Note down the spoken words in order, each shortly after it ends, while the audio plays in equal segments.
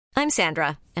I'm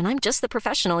Sandra, and I'm just the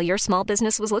professional your small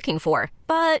business was looking for.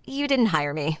 But you didn't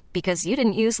hire me because you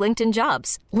didn't use LinkedIn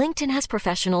Jobs. LinkedIn has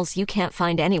professionals you can't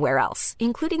find anywhere else,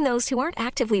 including those who aren't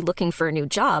actively looking for a new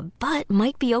job, but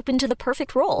might be open to the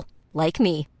perfect role, like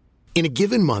me. In a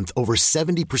given month, over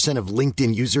 70% of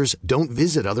LinkedIn users don't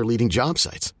visit other leading job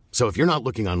sites. So if you're not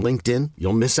looking on LinkedIn,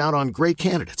 you'll miss out on great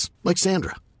candidates like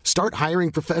Sandra. Start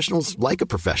hiring professionals like a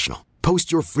professional.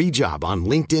 Post your free job on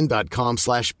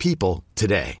linkedin.com/people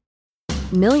today.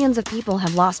 Millions of people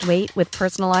have lost weight with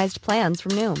personalized plans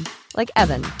from Noom. Like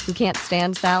Evan, who can't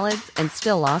stand salads and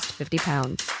still lost 50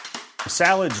 pounds.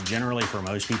 Salads generally for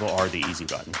most people are the easy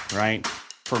button, right?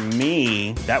 For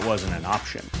me, that wasn't an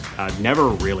option. I never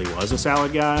really was a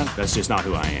salad guy. That's just not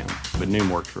who I am. But Noom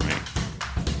worked for me.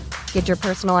 Get your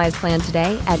personalized plan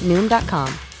today at Noom.com.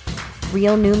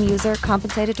 Real Noom user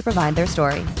compensated to provide their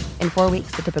story. In 4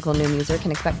 weeks, the typical Noom user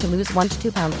can expect to lose 1 to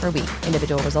 2 pounds per week.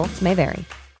 Individual results may vary.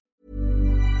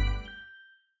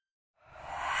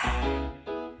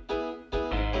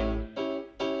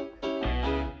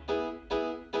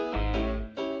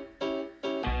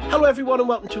 Hello everyone and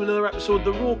welcome to another episode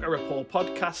of the Roker Report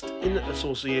podcast in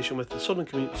association with the Sunderland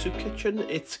Community Soup Kitchen.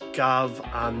 It's Gav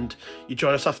and you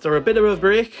join us after a bit of a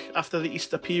break after the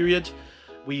Easter period.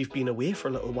 We've been away for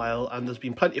a little while and there's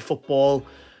been plenty of football.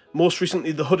 Most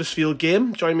recently the Huddersfield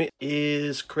game. Joining me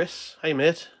is Chris. Hey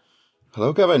mate.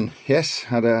 Hello Gavin. Yes,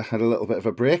 had a little bit of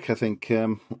a break. I think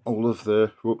all of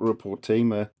the Roker Report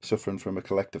team are suffering from a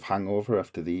collective hangover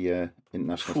after the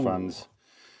international fans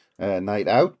night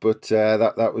out, but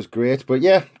that was great. But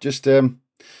yeah, just a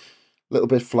little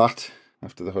bit flat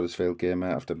after the Huddersfield game.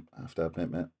 After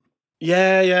admit, mate.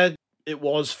 Yeah, it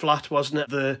was flat, wasn't it?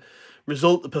 The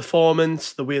result, the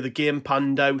performance, the way the game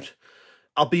panned out.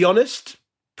 I'll be honest,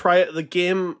 prior to the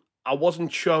game, I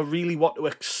wasn't sure really what to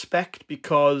expect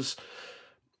because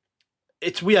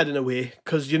it's weird in a way.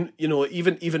 Because you know,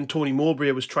 even Tony Mowbray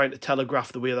was trying to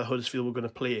telegraph the way that Huddersfield were going to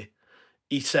play.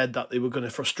 He said that they were going to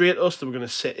frustrate us, they were going to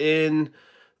sit in,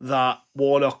 that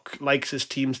Warnock likes his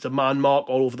teams to man mark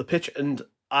all over the pitch, and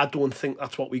I don't think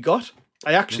that's what we got.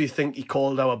 I actually think he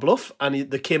called our bluff, and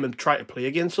they came and tried to play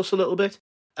against us a little bit,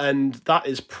 and that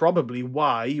is probably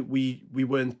why we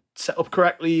weren't set up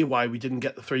correctly, why we didn't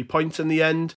get the 3 points in the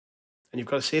end. And you've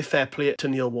got to say fair play to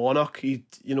Neil Warnock. He,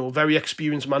 very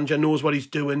experienced manager, knows what he's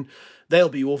doing. They'll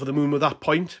be over the moon with that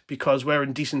point because we're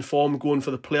in decent form going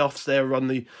for the playoffs. They're on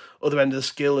the other end of the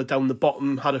scale, they're down the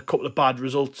bottom, had a couple of bad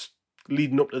results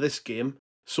leading up to this game.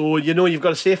 So, you've got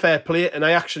to say fair play. And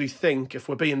I actually think, if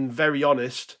we're being very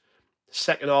honest,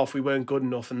 second half we weren't good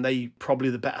enough and they probably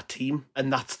the better team.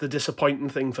 And that's the disappointing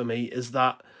thing for me, is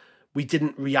that we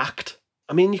didn't react.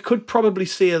 I mean, you could probably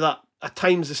say that at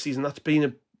times this season that's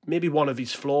been maybe one of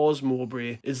his flaws,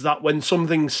 Mowbray, is that when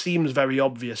something seems very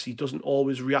obvious, he doesn't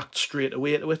always react straight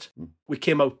away to it. We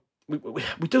came out,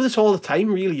 we do this all the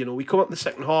time, really. We come out in the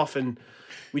second half and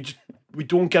we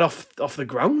don't get off the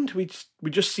ground. We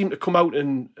just seem to come out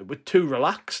and we're too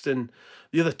relaxed, and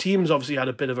the other teams obviously had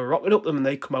a bit of a rocket up them and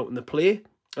they come out and they play.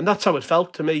 And that's how it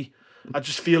felt to me. I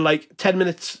just feel like 10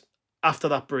 minutes after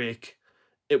that break,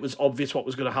 it was obvious what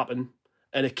was going to happen,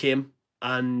 and it came.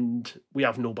 And we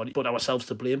have nobody but ourselves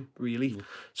to blame, really.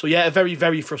 So yeah, a very,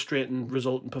 very frustrating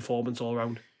result and performance all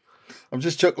round. I'm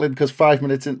just chuckling because 5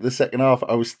 minutes into the second half,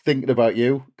 I was thinking about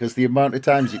you, because the amount of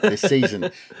times this season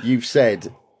you've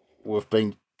said we've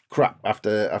been crap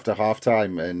after half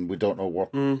time and we don't know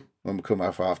what when we come out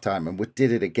of half time, and we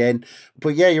did it again.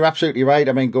 But yeah, you're absolutely right.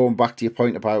 I mean, going back to your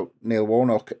point about Neil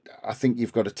Warnock, I think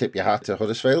you've got to tip your hat to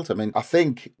Huddersfield. I mean, I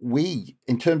think we,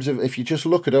 in terms of, if you just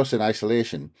look at us in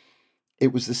isolation,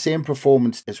 it was the same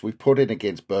performance as we put in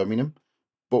against Birmingham,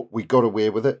 but we got away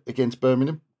with it against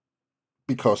Birmingham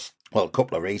because, well, a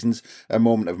couple of reasons. A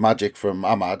moment of magic from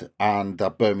Ahmad, and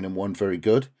that Birmingham weren't very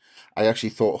good. I actually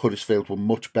thought Huddersfield were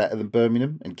much better than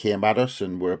Birmingham and came at us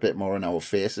and were a bit more in our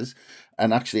faces.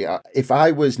 And actually, if I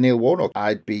was Neil Warnock,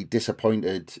 I'd be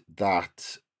disappointed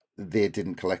that they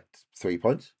didn't collect 3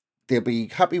 points. They'll be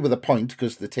happy with a point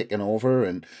because they're taking over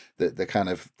and the kind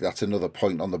of, that's another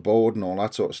point on the board and all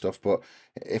that sort of stuff. But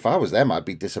if I was them, I'd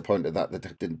be disappointed that they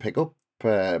didn't pick up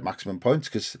maximum points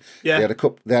because they had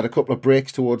a couple of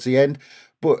breaks towards the end.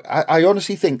 But I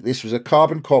honestly think this was a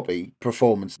carbon copy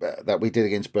performance that we did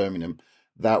against Birmingham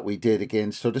that we did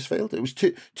against Huddersfield. It was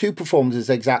two performances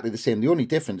exactly the same. The only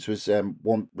difference was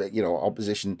one,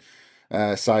 opposition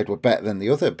side were better than the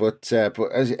other. But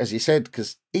as you said,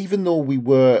 because even though we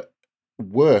were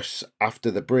worse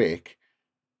after the break,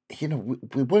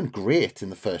 we weren't great in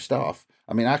the first half.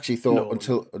 I mean, I actually thought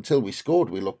until we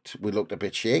scored, we looked a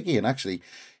bit shaky, and actually,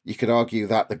 you could argue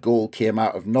that the goal came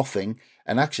out of nothing.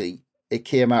 And actually, it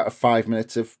came out of 5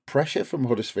 minutes of pressure from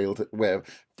Huddersfield, where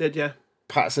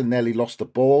Patterson nearly lost the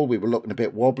ball. We were looking a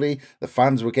bit wobbly. The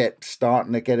fans were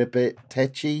starting to get a bit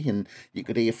tetchy, and you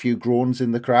could hear a few groans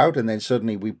in the crowd. And then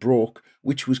suddenly we broke,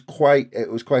 which was quite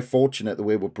fortunate the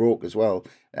way we broke as well.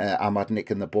 Ahmad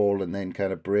nicking the ball and then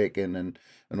kind of breaking and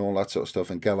all that sort of stuff,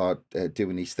 and Gellard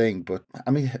doing his thing. But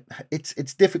I mean,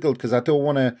 it's difficult because I don't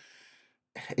want to.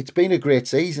 It's been a great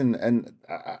season, and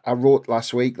I wrote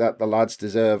last week that the lads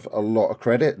deserve a lot of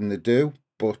credit, and they do.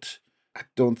 But I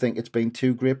don't think it's been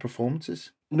two great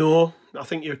performances. No, I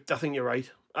think you're right.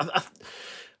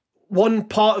 One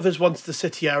part of us wants to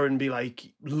sit here and be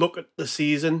like, look at the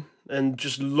season and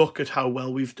just look at how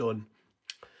well we've done.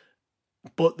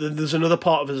 But there's another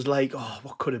part of us like, oh,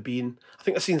 what could have been? I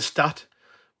think I've seen a stat.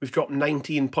 We've dropped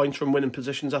 19 points from winning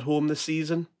positions at home this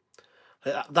season.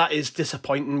 That is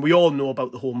disappointing. We all know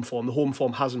about the home form. The home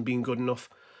form hasn't been good enough.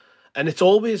 And it's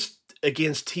always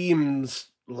against teams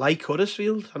like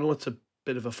Huddersfield. I know it's a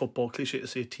bit of a football cliche to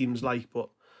say teams like, but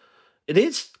it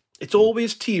is. It's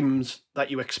always teams that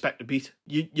you expect to beat.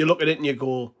 You look at it and you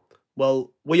go,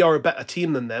 well, we are a better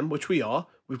team than them, which we are.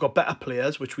 We've got better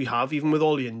players, which we have, even with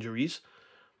all the injuries.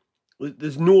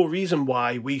 There's no reason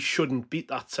why we shouldn't beat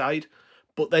that side.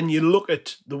 But then you look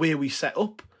at the way we set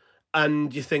up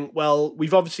and you think, well,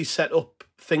 we've obviously set up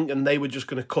thinking they were just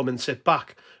going to come and sit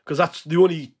back, because that's the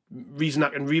only reason I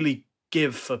can really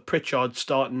give for Pritchard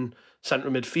starting centre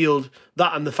midfield.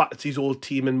 That and the fact it's his old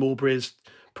team, and Mowbray's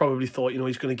probably thought,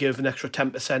 he's going to give an extra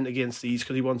 10% against these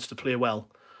because he wants to play well.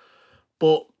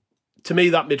 But to me,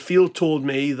 that midfield told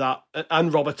me that,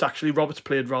 and Roberts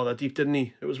played rather deep, didn't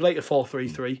he? It was like a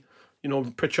 4-3-3.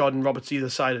 Pritchard and Roberts either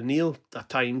side of Neil at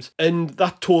times. And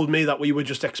that told me that we were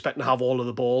just expecting to have all of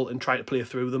the ball and try to play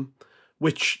through them,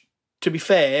 which, to be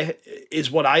fair, is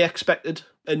what I expected.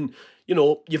 And,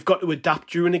 you've got to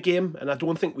adapt during a game, and I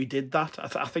don't think we did that.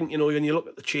 I think, when you look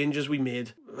at the changes we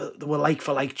made, they were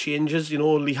like-for-like changes.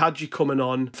 Lee Hadji coming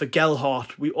on for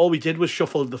Gelhardt. All we did was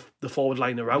shuffle the forward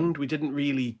line around. We didn't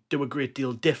really do a great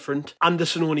deal different.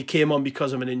 Anderson only came on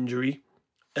because of an injury.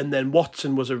 And then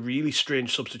Watson was a really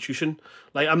strange substitution.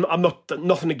 Like, I'm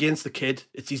nothing against the kid.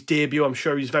 It's his debut. I'm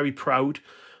sure he's very proud.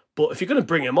 But if you're going to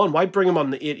bring him on, why bring him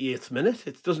on the 88th minute?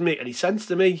 It doesn't make any sense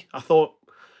to me. I thought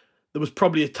there was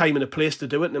probably a time and a place to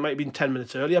do it, and it might have been 10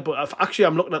 minutes earlier. But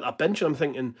I'm looking at that bench and I'm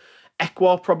thinking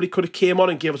Ekwar probably could have came on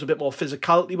and gave us a bit more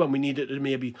physicality when we needed to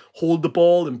maybe hold the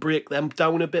ball and break them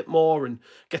down a bit more and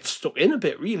get stuck in a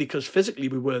bit, really, because physically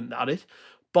we weren't at it.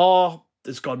 Barr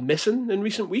has gone missing in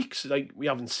recent weeks. Like, we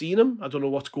haven't seen him. I don't know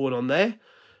what's going on there.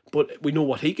 But we know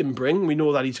what he can bring. We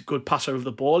know that he's a good passer of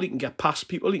the ball. He can get past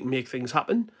people. He can make things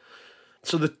happen.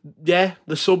 So, the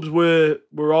subs were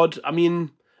odd. I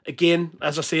mean, again,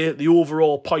 as I say, the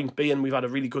overall point being we've had a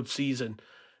really good season.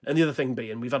 And the other thing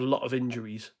being we've had a lot of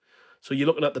injuries. So you're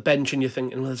looking at the bench and you're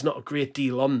thinking, well, there's not a great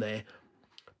deal on there.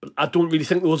 But I don't really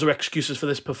think those are excuses for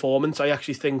this performance. I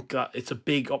actually think that it's a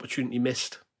big opportunity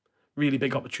missed. Really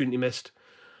big opportunity missed.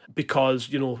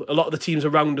 Because, a lot of the teams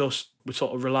around us were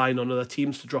sort of relying on other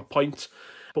teams to drop points.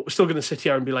 But we're still going to sit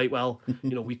here and be like, well,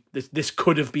 this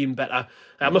could have been better.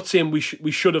 I'm not saying we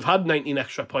should have had 19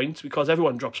 extra points, because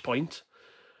everyone drops points.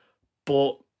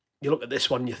 But you look at this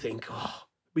one and you think, oh,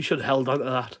 we should have held on to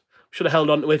that. We should have held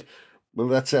on to it. Well,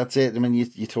 that's it. I mean,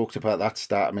 you talked about that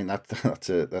stat. I mean, that's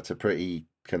a pretty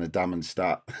kind of damning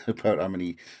stat about how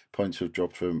many points we've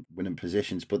dropped from winning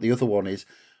positions. But the other one is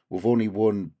we've only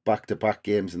won back-to-back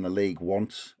games in the league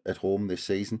once at home this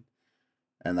season,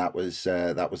 and that was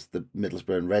the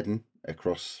Middlesbrough and Reading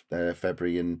across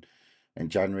February and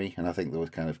January. And I think there was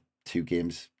kind of 2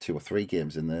 or 3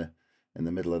 games in the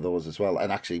middle of those as well. And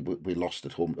actually, we lost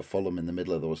at home to Fulham in the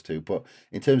middle of those 2. But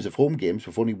in terms of home games,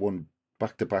 we've only won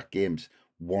back-to-back games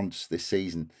once this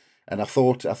season. And I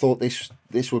thought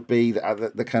this would be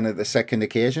the kind of the second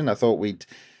occasion. I thought we'd,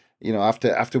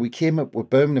 after we came up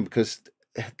with Birmingham, because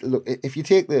look, if you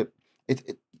take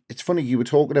it's funny, you were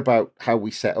talking about how we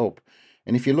set up,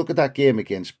 and if you look at that game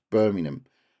against Birmingham,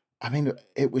 I mean,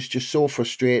 it was just so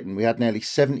frustrating. We had nearly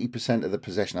 70% of the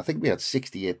possession. I think we had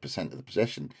 68% of the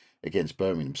possession against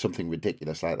Birmingham, something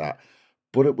ridiculous like that.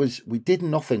 But we did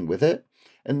nothing with it.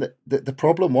 And the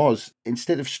problem was,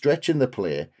 instead of stretching the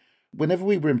play, whenever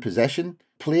we were in possession,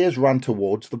 players ran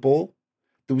towards the ball.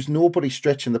 There was nobody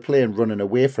stretching the play and running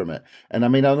away from it. And I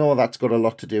mean, I know that's got a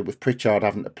lot to do with Pritchard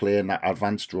having to play in that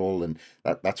advanced role, and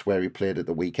that's where he played at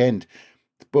the weekend.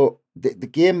 But the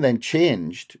game then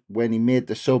changed when he made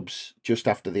the subs just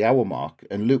after the hour mark,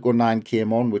 and Luke O'Nien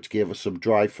came on, which gave us some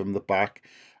drive from the back,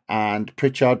 and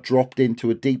Pritchard dropped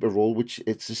into a deeper role, which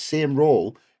it's the same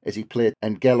role as he played,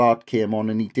 and Gellhardt came on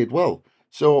and he did well.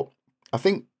 So I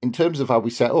think in terms of how we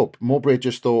set up, Mowbray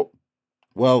just thought,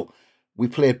 well, we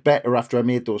played better after I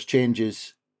made those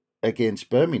changes against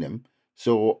Birmingham,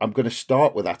 so I'm going to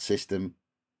start with that system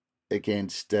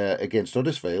against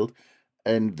Huddersfield.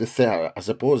 And I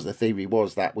suppose the theory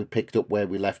was that we picked up where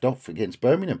we left off against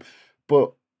Birmingham.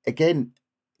 But again,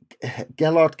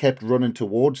 Gellard kept running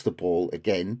towards the ball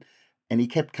again, and he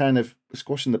kept kind of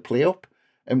squashing the play up.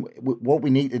 And what we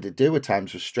needed to do at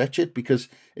times was stretch it, because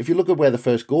if you look at where the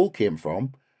first goal came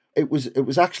from, it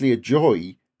was actually a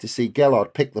joy to see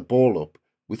Gellard pick the ball up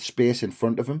with space in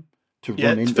front of him to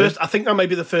run into. I think that might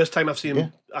be the first time I've seen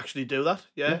him actually do that.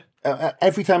 Yeah.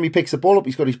 Every time he picks the ball up,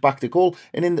 he's got his back to goal.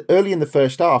 And early in the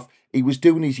first half, he was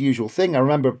doing his usual thing. I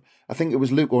remember, I think it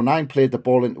was Luke O'Nien played the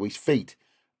ball into his feet,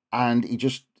 and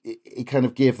he kind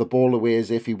of gave the ball away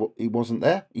as if he wasn't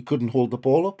there. He couldn't hold the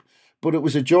ball up. But it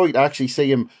was a joy to actually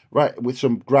see him, right, with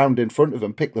some ground in front of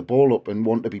him, pick the ball up and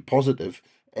want to be positive.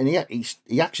 And he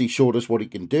actually showed us what he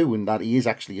can do, and that he is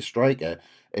actually a striker,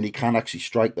 and he can actually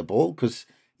strike the ball, because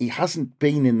he hasn't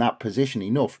been in that position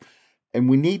enough. And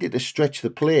we needed to stretch the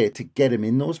play to get him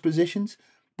in those positions.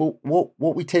 But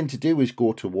what we tend to do is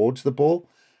go towards the ball.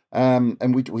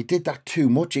 And we did that too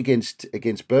much against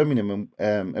Birmingham,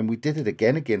 and we did it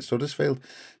again against Huddersfield.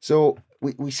 So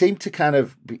we seem to kind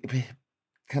of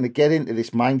get into this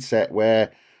mindset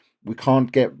where we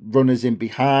can't get runners in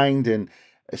behind, and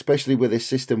especially with this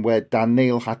system where Dan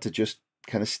Neil had to just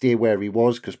kind of stay where he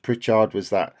was, because Pritchard was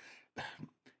that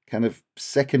kind of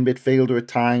second midfielder at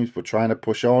times, but trying to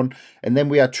push on. And then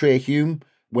we had Trai Hume.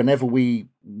 Whenever we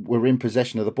were in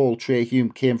possession of the ball, Trai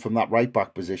Hume came from that right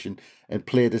back position and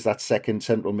played as that second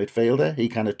central midfielder. He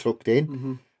kind of tucked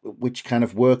in, which kind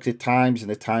of worked at times, and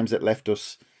at times it left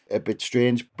us a bit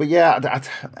strange. But yeah,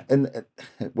 and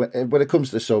when it comes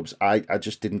to the subs, I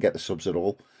just didn't get the subs at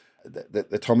all.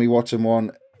 The Tommy Watson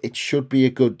one, it should be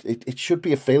it should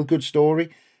be a feel good story,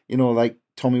 like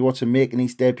Tommy Watson making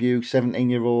his debut,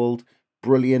 17-year-old,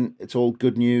 brilliant. It's all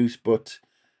good news, but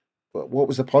what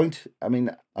was the point? I mean,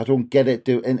 I don't get it.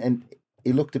 And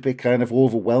he looked a bit kind of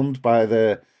overwhelmed by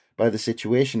the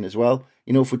situation as well.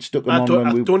 If we'd stuck him I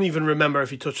don't even remember if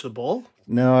he touched the ball.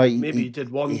 No, maybe he did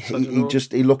once.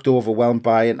 He looked overwhelmed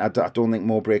by it. I don't think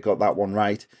Mowbray got that one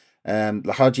right.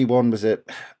 The Hadji one was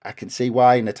I can see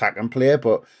why, an attacking player,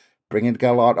 but bringing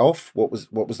Gellard off, what was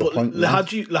the point?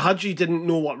 Hadji didn't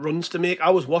know what runs to make. I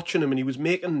was watching him, and he was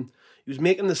making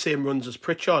the same runs as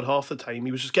Pritchard half the time.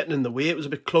 He was just getting in the way. It was a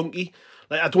bit clunky.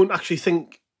 Like, I don't actually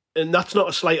think, and that's not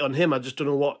a slight on him, I just don't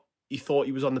know what he thought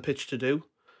he was on the pitch to do.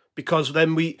 Because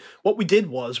then what we did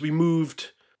was we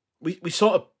moved, we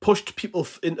sort of pushed people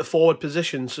into forward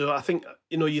positions. So I think,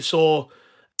 you saw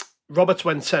Roberts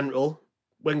went central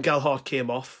when Gellard came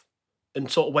off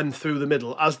and sort of went through the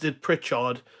middle, as did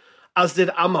Pritchard, as did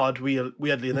Ahmad,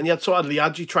 weirdly. And then you had sort of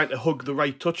Liadji trying to hug the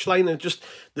right touchline, and just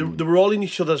they were all in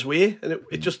each other's way, and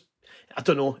it just, I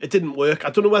don't know, it didn't work. I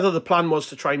don't know whether the plan was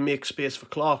to try and make space for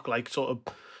Clark, like sort of,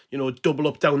 double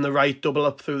up down the right, double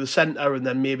up through the centre, and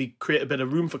then maybe create a bit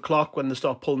of room for Clark when they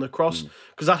start pulling across,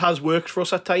 because that has worked for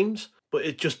us at times, but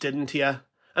it just didn't here.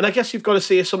 And I guess you've got to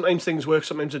say sometimes things work,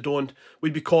 sometimes they don't.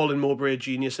 We'd be calling Mowbray a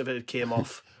genius if it had came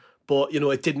off. But,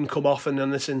 it didn't come off, and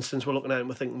in this instance, we're looking at it and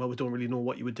we're thinking, well, we don't really know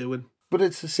what you were doing. But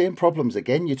it's the same problems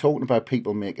again. You're talking about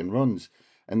people making runs,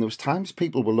 and there was times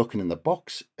people were looking in the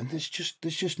box, and there's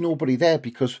just nobody there,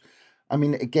 because, I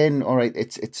mean, again, all right,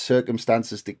 it's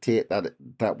circumstances dictate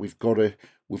that we've got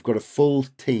a full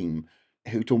team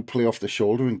who don't play off the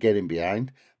shoulder and get in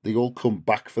behind. They all come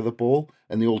back for the ball,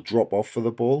 and they all drop off for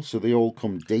the ball, so they all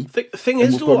come deep. The thing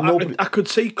is, though, I could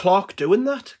see Clark doing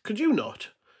that. Could you not?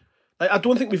 I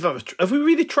don't think we've ever. Have we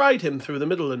really tried him through the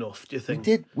middle enough? Do you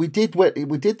think we did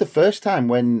the first time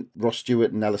when Ross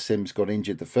Stewart and Ellis Sims got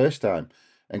injured the first time,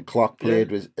 and Clark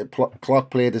played as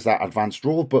that advanced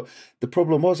role. But the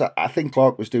problem was, I think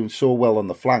Clark was doing so well on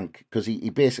the flank, because he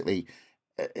basically,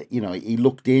 he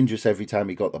looked dangerous every time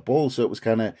he got the ball. So it was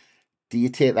kind of, do you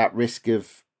take that risk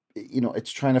of,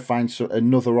 it's trying to find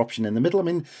another option in the middle? I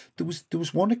mean, there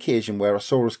was one occasion where I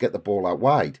saw us get the ball out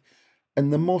wide,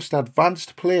 and the most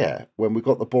advanced player, when we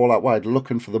got the ball out wide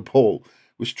looking for the ball,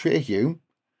 was Trai Hume.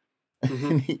 Mm-hmm.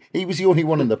 And he was the only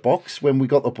one in the box when we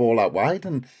got the ball out wide.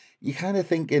 And you're kind of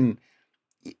thinking,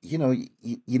 you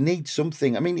need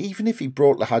something. I mean, even if he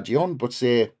brought Lahadji on, but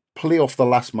say, play off the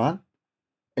last man,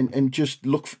 and just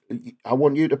look. I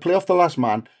want you to play off the last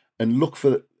man and look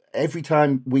for, every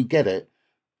time we get it,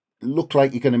 look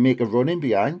like you're going to make a run in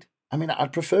behind. I mean,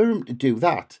 I'd prefer him to do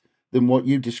that than what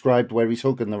you described, where he's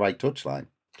hugging the right touchline.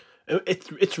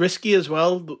 It's risky as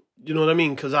well, you know what I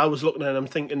mean? Because I was looking at it, I'm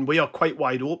thinking we are quite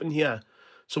wide open here.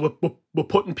 So we're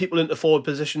putting people into forward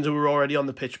positions who were already on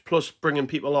the pitch, plus bringing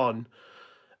people on,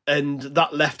 and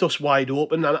that left us wide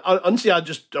open. And honestly, I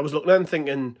was looking at it and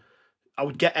thinking I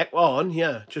would get Ekwa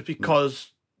on, just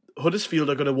because Huddersfield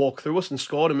are going to walk through us and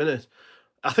score in a minute.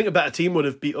 I think a better team would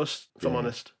have beat us, if I'm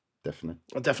honest. Definitely.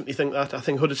 I definitely think that. I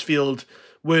think Huddersfield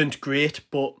weren't great,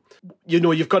 but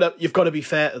you've got to be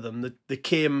fair to them. They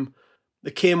came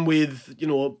with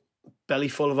belly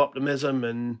full of optimism,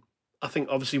 and I think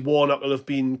obviously Warnock will have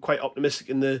been quite optimistic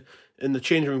in the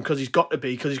changing room because he's got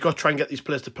to try and get these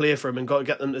players to play for him and got to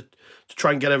get them to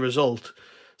try and get a result.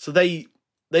 So they'll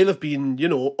have been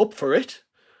up for it.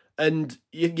 And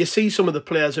you see some of the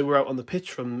players who were out on the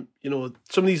pitch from,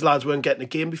 some of these lads weren't getting a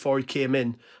game before he came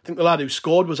in. I think the lad who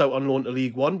scored was out on loan to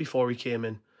League One before he came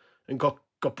in and got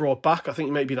brought back. I think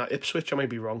he might be at Ipswich, I might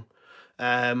be wrong.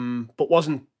 But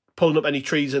wasn't pulling up any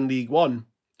trees in League One.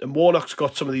 And Warnock's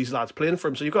got some of these lads playing for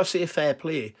him. So you've got to say fair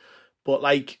play. But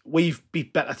we've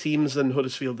beat better teams than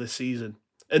Huddersfield this season.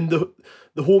 And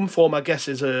the home form, I guess,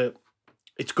 it's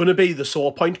going to be the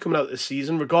sore point coming out this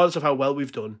season, regardless of how well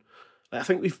we've done. I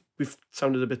think we've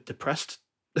sounded a bit depressed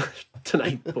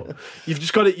tonight, but you've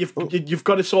just got to you've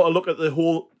got to sort of look at the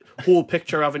whole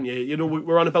picture, haven't you?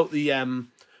 We're on about the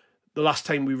last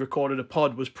time we recorded a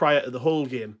pod was prior to the Hull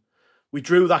game. We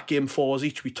drew that game 4-4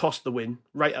 each. We tossed the win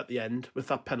right at the end with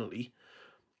that penalty.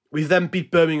 We then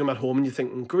beat Birmingham at home, and you're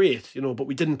thinking great, but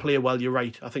we didn't play well. You're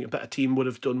right. I think a better team would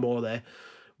have done more there.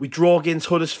 We draw against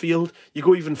Huddersfield. You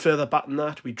go even further back than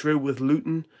that. We drew with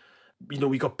Luton.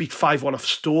 We got beat 5-1 off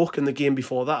Stoke in the game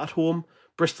before that at home.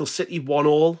 Bristol City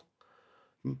 1-1.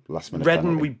 Last minute Reading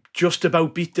penalty. we just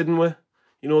about beat, didn't we?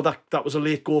 That was a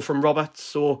late goal from Roberts.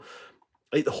 So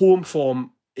the home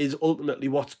form is ultimately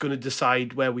what's going to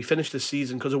decide where we finish this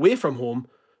season. Because away from home,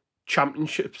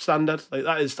 championship standard,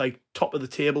 that is top of the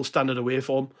table standard away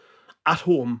form. At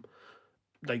home,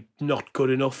 not good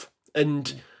enough.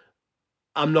 And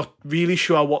I'm not really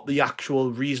sure what the actual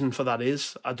reason for that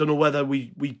is. I don't know whether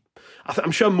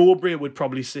I'm sure Mowbray would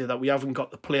probably say that we haven't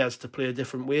got the players to play a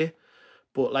different way.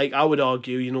 But I would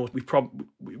argue, we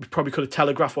probably could have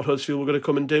telegraphed what Huddersfield were going to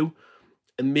come and do,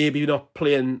 and maybe not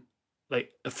playing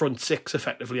a front six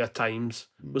effectively at times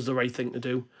was the right thing to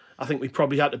do. I think we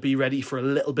probably had to be ready for a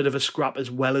little bit of a scrap as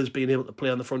well as being able to play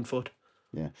on the front foot.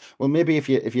 Yeah. Well, maybe if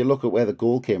you look at where the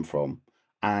goal came from,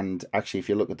 and actually if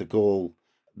you look at the goal,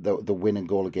 the winning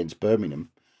goal against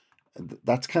Birmingham,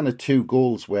 that's kind of two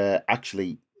goals where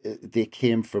actually they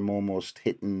came from almost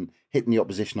hitting the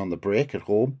opposition on the break at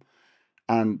home,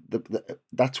 and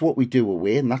that's what we do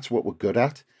away, and that's what we're good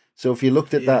at. So if you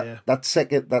looked at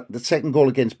the second goal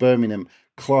against Birmingham,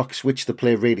 Clark switched the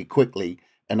play really quickly,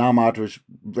 and Ahmad was,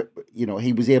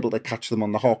 he was able to catch them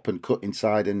on the hop and cut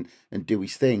inside and do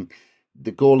his thing.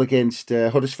 The goal against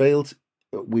Huddersfield,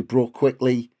 we broke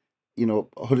quickly.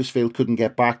 Huddersfield couldn't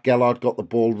get back. Gellard got the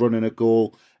ball running a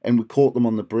goal, and we caught them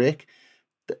on the break.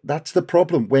 That's the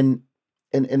problem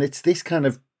and it's this kind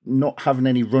of not having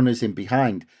any runners in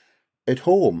behind. At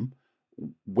home,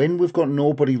 when we've got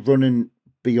nobody running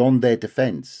beyond their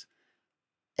defence,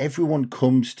 everyone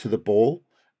comes to the ball,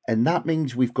 and that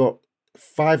means we've got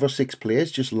 5 or 6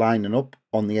 players just lining up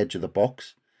on the edge of the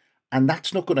box, and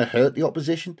that's not going to hurt the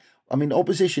opposition. I mean,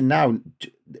 opposition now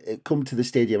come to the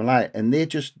stadium and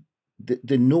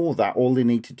they know that all they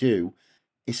need to do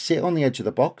is sit on the edge of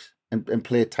the box and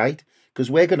play it tight, because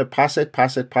we're going to pass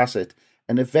it,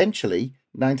 and eventually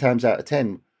 9 times out of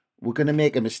 10 we're going to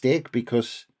make a mistake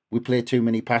because we play too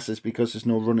many passes because there's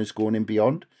no runners going in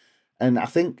beyond. And I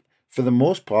think for the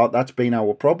most part that's been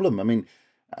our problem. I mean,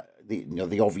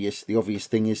 the obvious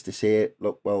thing is to say,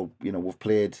 look, well, we've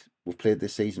played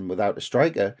this season without a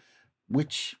striker,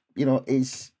 which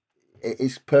is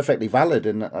perfectly valid,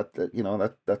 and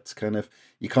that's kind of,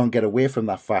 you can't get away from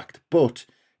that fact. But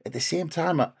at the same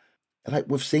time,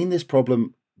 we've seen this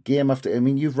problem game after. I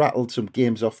mean, you've rattled some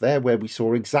games off there where we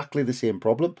saw exactly the same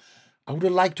problem. I would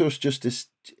have liked us just as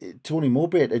Tony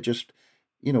Mowbray to just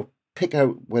pick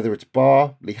out whether it's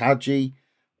Barr, Lee Hadji,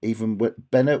 even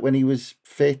Bennett when he was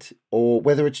fit, or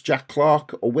whether it's Jack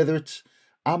Clark, or whether it's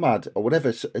Ahmad or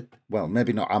whatever. Well,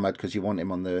 maybe not Ahmad because you want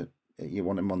him on the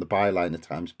byline at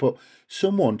times, but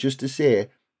someone just to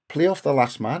say, play off the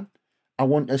last man. I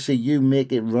want to see you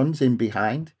making runs in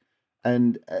behind,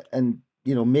 and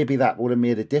maybe that would have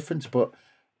made a difference. But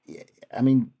I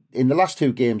mean, in the last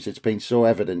 2 games, it's been so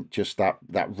evident, just that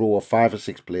row of 5 or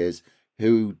 6 players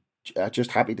who are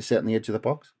just happy to sit on the edge of the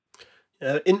box.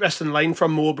 Interesting line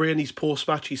from Mowbray in his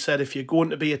post-match. He said, if you're going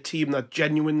to be a team that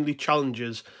genuinely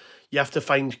challenges, you have to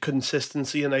find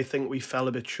consistency, and I think we fell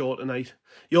a bit short tonight.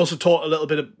 He also talked a little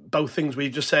bit about things we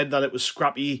just said, that it was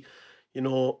scrappy.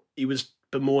 He was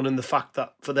bemoaning the fact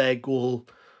that for their goal,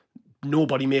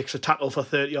 nobody makes a tackle for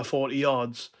 30 or 40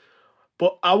 yards.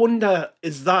 But I wonder,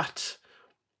 is that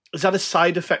a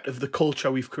side effect of the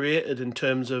culture we've created in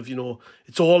terms of,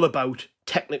 it's all about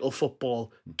technical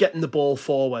football, getting the ball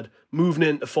forward, moving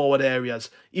into forward areas.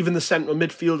 Even the central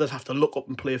midfielders have to look up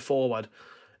and play forward.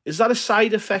 Is that a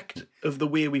side effect of the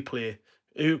way we play?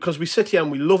 Because we sit here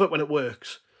and we love it when it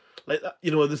works. Like that,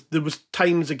 there was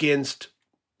times against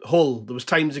Hull, there was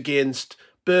times against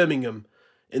Birmingham,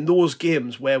 in those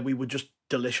games where we were just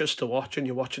delicious to watch, and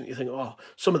you're watching it, you think, oh,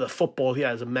 some of the football here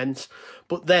is immense.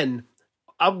 But then,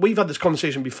 we've had this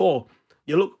conversation before,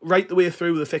 you look right the way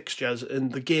through the fixtures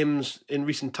and the games in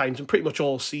recent times, and pretty much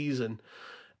all season,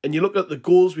 and you look at the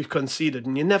goals we've conceded,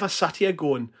 and you never sat here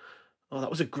going, oh,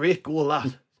 that was a great goal,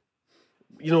 that.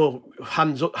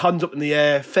 Hands up in the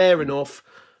air, fair enough.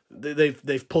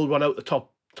 They've pulled one out the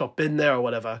top bin there or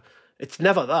whatever. It's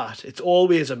never that. It's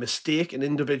always a mistake, an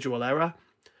individual error.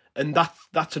 And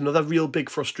that's another real big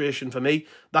frustration for me.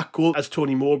 That goal, as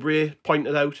Tony Mowbray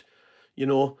pointed out,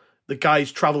 the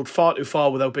guys travelled far too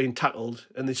far without being tackled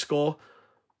and they score.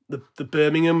 The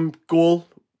Birmingham goal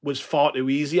was far too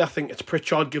easy. I think it's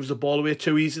Pritchard gives the ball away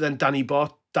too easy, then Danny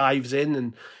Bart dives in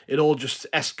and it all just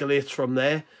escalates from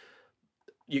there.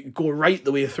 You go right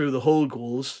the way through the Hull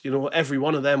goals. Every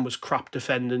one of them was crap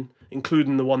defending,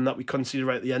 including the one that we conceded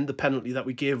right at the end, the penalty that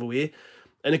we gave away.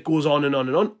 And it goes on and on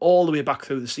and on, all the way back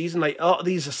through the season. Like,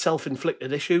 these are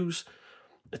self-inflicted issues.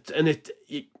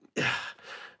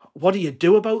 What do you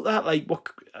do about that? Like,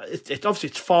 obviously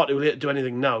it's far too late to do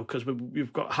anything now because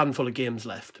we've got a handful of games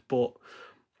left. But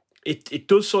it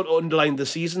does sort of underline the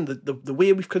season. The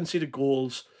way we've conceded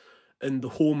goals and the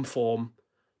home form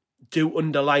do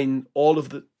underline all of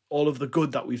the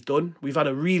good that we've done. We've had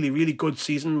a really, really good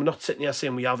season. We're not sitting here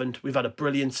saying we haven't. We've had a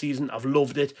brilliant season. I've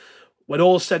loved it. When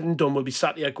all's said and done, we'll be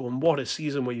sat here going, what a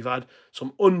season we've had.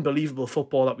 Some unbelievable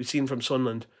football that we've seen from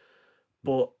Sunderland.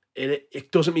 But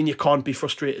it doesn't mean you can't be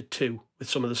frustrated too with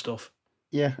some of the stuff.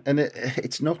 Yeah, and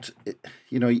it's not,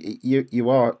 you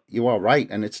are right,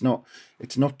 and it's not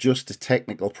just a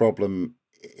technical problem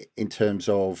in terms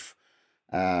of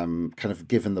kind of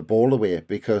giving the ball away,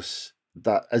 because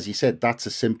that, as you said, that's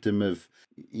a symptom of,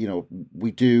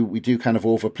 we do kind of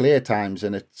overplay at times,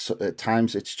 and at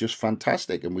times it's just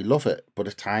fantastic and we love it, but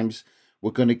at times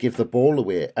we're going to give the ball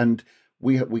away, and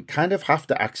we kind of have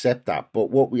to accept that. But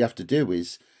what we have to do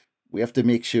is we have to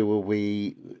make sure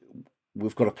we've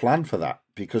got a plan for that,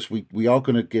 because we are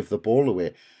going to give the ball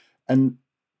away. And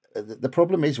the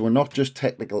problem is we're not just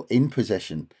technical in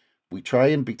possession. We try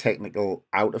and be technical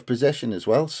out of possession as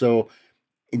well. So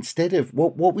instead of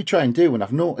what we try and do, and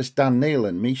I've noticed Dan Neil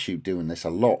and Mishu doing this a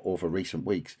lot over recent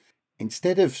weeks,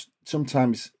 instead of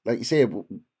sometimes, like you say,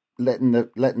 letting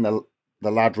the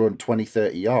lad run 20,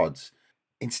 30 yards,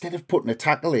 instead of putting a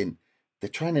tackle in, they're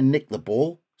trying to nick the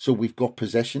ball so we've got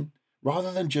possession,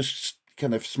 rather than just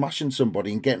kind of smashing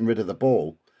somebody and getting rid of the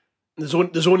ball. There's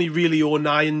only really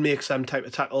O'Nien makes them type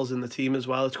of tackles in the team as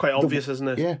well. It's quite obvious, isn't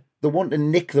it? Yeah, they want to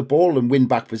nick the ball and win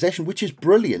back possession, which is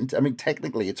brilliant. I mean,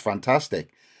 technically it's fantastic.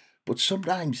 But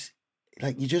sometimes,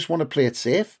 like, you just want to play it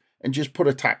safe and just put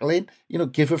a tackle in,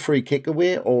 give a free kick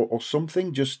away or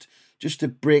something, just to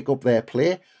break up their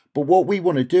play. But what we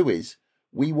want to do is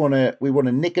we want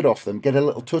to nick it off them, get a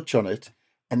little touch on it,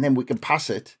 and then we can pass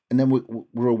it, and then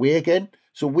we're away again.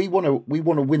 So we want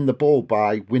to win the ball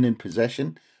by winning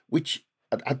possession, which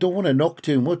I don't want to knock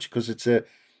too much, because it's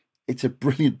a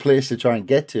brilliant place to try and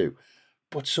get to.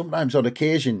 But sometimes on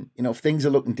occasion, if things are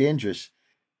looking dangerous,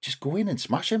 just go in and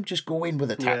smash them. Just go in with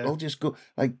a tackle. Yeah. Just go,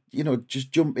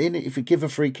 just jump in. If you give a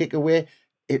free kick away,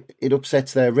 it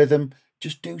upsets their rhythm.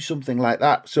 Just do something like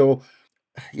that. So,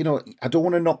 I don't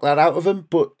want to knock that out of them,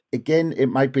 but again, it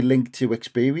might be linked to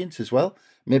experience as well.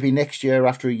 Maybe next year,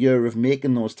 after a year of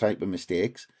making those type of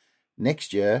mistakes,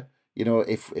 next year,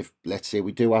 if let's say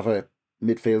we do have a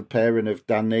midfield pairing of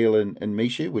Dan Neil and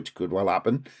Mishu, which could well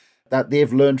happen, that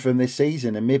they've learned from this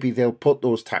season, and maybe they'll put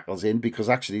those tackles in, because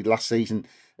actually last season,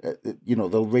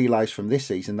 they'll realise from this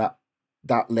season that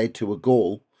led to a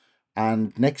goal,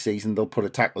 and next season they'll put a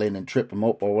tackle in and trip them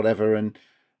up or whatever,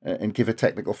 and give a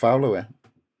technical foul away.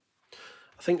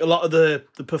 I think a lot of the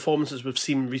performances we've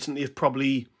seen recently have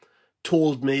probably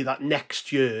told me that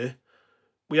next year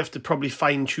we have to probably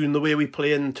fine tune the way we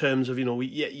play, in terms of,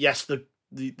 yes,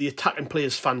 the attacking play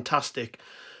is fantastic,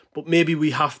 but maybe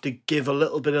we have to give a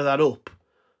little bit of that up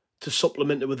to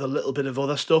supplement it with a little bit of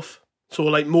other stuff. So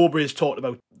like Mowbray's talked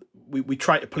about, we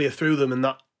try to play through them, and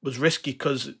that was risky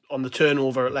because on the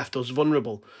turnover it left us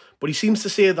vulnerable. But he seems to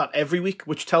say that every week,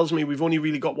 which tells me we've only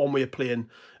really got one way of playing,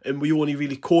 and we only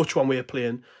really coach one way of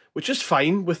playing. which is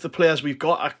fine with the players we've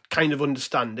got. I kind of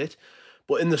understand it.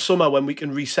 But in the summer, when we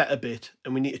can reset a bit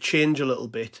and we need to change a little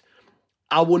bit,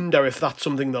 I wonder if that's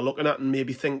something they're looking at and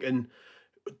maybe thinking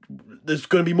there's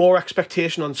going to be more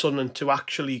expectation on Sunderland to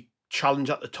actually challenge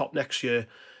at the top next year.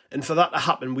 And for that to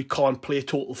happen, we can't play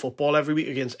total football every week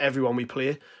against everyone we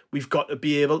play. We've got to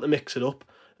be able to mix it up.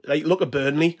 Like, look at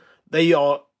Burnley. They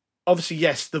are obviously,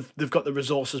 yes, they've got the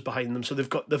resources behind them, so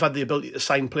they've had the ability to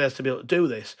sign players to be able to do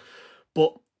this.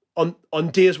 But on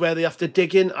days where they have to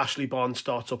dig in, Ashley Barnes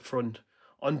starts up front.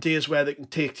 On days where they can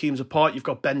take teams apart, you've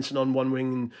got Benson on one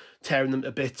wing and tearing them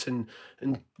to bits, and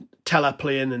Teller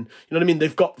playing, and you know what I mean.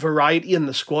 They've got variety in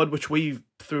the squad, which we,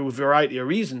 through a variety of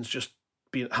reasons, just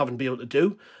haven't been able to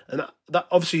do. And that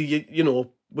obviously, you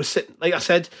know, we're sitting, like I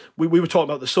said, we were talking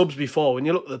about the subs before. When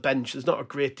you look at the bench, there's not a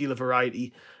great deal of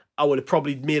variety. I would have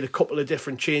probably made a couple of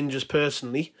different changes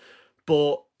personally,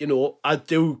 but you know, I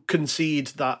do concede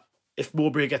that if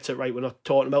Mowbray gets it right, we're not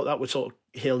talking about that. We're sort of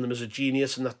hailing him as a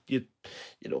genius, and that you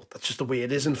know, that's just the way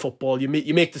it is in football. You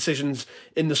make decisions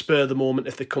in the spur of the moment.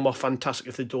 If they come off, fantastic.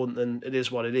 If they don't, then it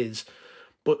is what it is.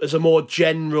 But as a more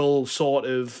general sort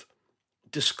of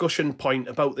discussion point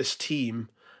about this team,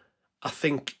 I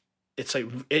think it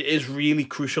is really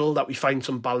crucial that we find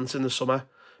some balance in the summer,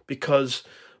 because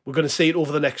we're going to see it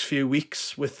over the next few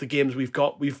weeks with the games we've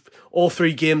got. All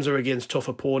 3 games are against tough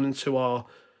opponents who are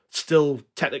still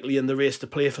technically in the race to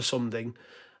play for something,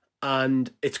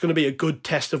 and it's going to be a good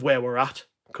test of where we're at,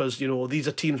 because you know, these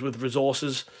are teams with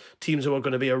resources, teams who are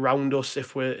going to be around us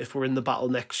if we're in the battle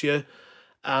next year,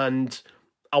 and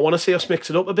I want to see us mix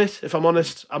it up a bit. If I'm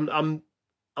honest, I'm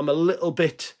a little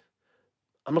bit,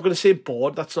 I'm not going to say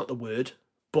bored, that's not the word,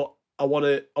 but I want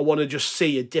to just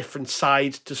see a different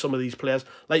side to some of these players.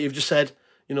 Like you've just said,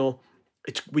 you know,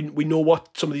 we know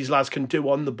what some of these lads can do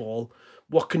on the ball.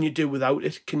 What can you do without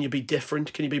it? Can you be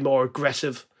different? Can you be more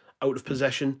aggressive out of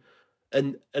possession?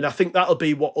 And I think that'll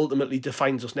be what ultimately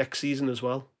defines us next season as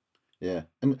well. Yeah,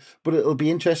 but it'll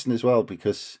be interesting as well,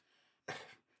 because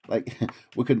like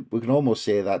we can almost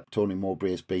say that Tony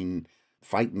Mowbray has been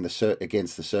fighting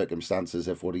against the circumstances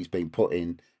of what he's been put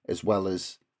in, as well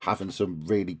as having some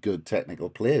really good technical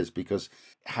players. Because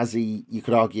you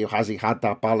could argue, has he had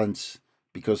that balance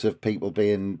because of people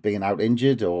being out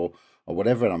injured or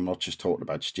whatever? And I'm not just talking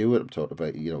about Stewart, I'm talking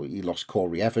about, you know, he lost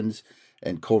Corey Evans,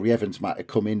 and Corey Evans might have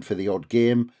come in for the odd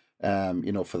game,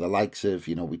 you know, for the likes of,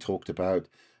 you know, we talked about,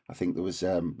 I think there was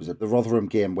it the Rotherham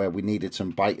game where we needed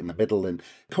some bite in the middle, and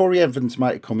Corey Evans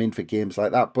might have come in for games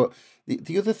like that. But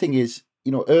the other thing is,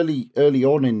 you know, early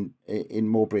on in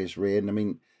Mowbray's reign, I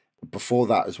mean, before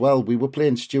that as well, we were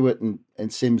playing Stewart and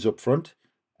Sims up front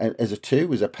as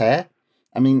a pair.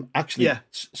 I mean, actually, yeah,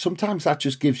 sometimes that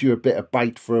just gives you a bit of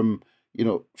bite from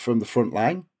the front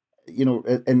line, you know,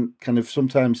 and kind of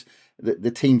sometimes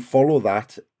the team follow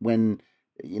that when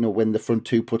the front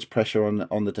two puts pressure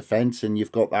on the defence, and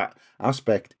you've got that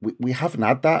aspect. We haven't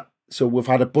had that. So we've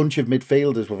had a bunch of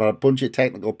midfielders, we've had a bunch of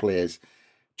technical players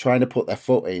trying to put their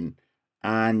foot in,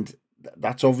 and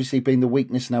that's obviously been the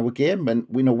weakness in our game. And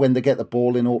we know when they get the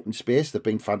ball in open space, they've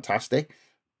been fantastic,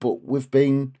 but we've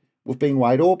been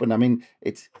wide open. I mean,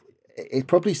 it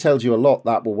probably tells you a lot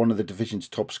that we're one of the division's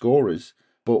top scorers,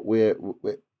 but we're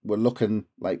looking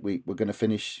like we're going to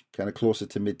finish kind of closer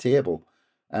to mid-table.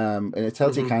 And it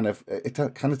tells you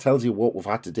it tells you what we've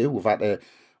had to do. We've had to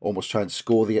almost try and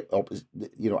outscore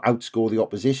the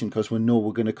opposition, because we know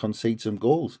we're going to concede some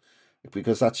goals,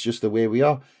 because that's just the way we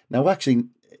are. Now, actually,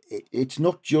 it's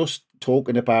not just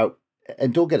talking about,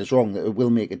 and don't get us wrong, it will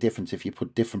make a difference if you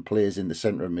put different players in the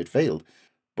centre of midfield.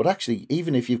 But actually,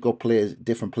 even if you've got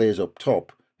different players up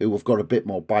top who have got a bit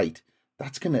more bite,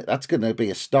 that's gonna be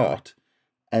a start.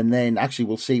 And then actually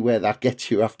we'll see where that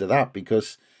gets you after that,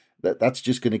 because that's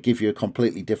just going to give you a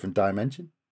completely different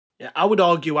dimension. Yeah, I would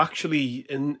argue actually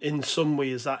in some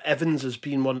ways that Evans has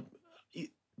been one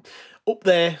up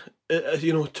there,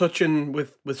 touching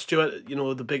with Stewart,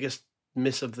 the biggest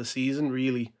miss of the season,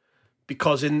 really,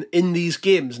 because in these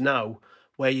games now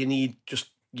where you need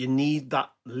that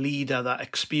leader, that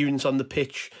experience on the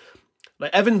pitch.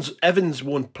 Like Evans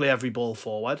won't play every ball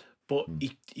forward, but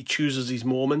he chooses his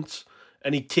moments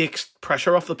and he takes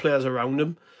pressure off the players around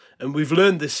him. And we've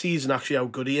learned this season actually how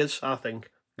good he is, I think,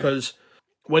 because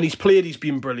when he's played, he's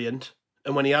been brilliant,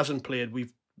 and when he hasn't played,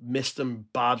 we've missed him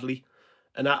badly.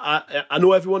 And I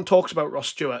know everyone talks about Ross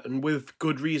Stewart, and with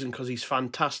good reason, because he's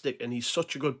fantastic and he's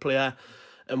such a good player,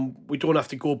 and we don't have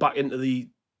to go back into the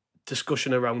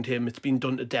discussion around him. It's been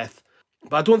done to death.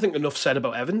 But I don't think enough said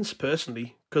about Evans,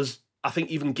 personally, because I think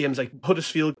even games like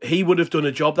Huddersfield, he would have done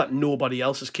a job that nobody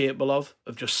else is capable of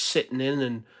just sitting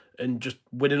in and just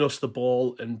winning us the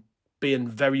ball and being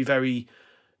very, very,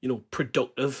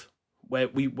 productive, where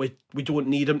we don't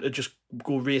need him to just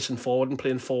go racing forward and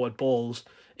playing forward balls.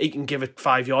 He can give it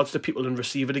 5 yards to people and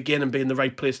receive it again and be in the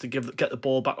right place to get the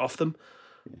ball back off them.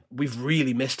 We've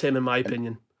really missed him, in my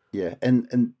opinion. Yeah,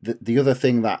 and the other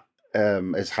thing that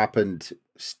has happened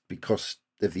because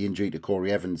of the injury to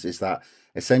Corey Evans is that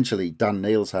essentially Dan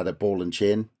Neil's had a ball and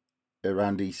chain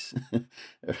around his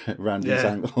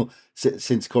ankle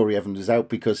since Corey Evans was out,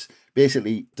 because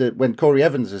basically when Corey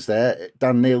Evans was there,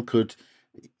 Dan Neil could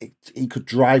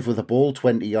drive with a ball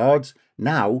 20 yards.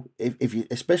 Now, if you,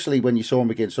 especially when you saw him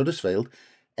against Huddersfield,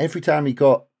 every time he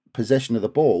got possession of the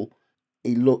ball,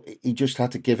 he just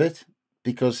had to give it,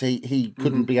 because he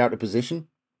couldn't be out of position.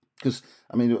 Because,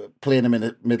 I mean, playing him in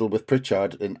the middle with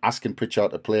Pritchard and asking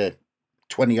Pritchard to play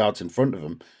 20 yards in front of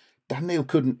him, Dan Neil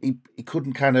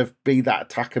couldn't kind of be that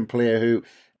attacking player who,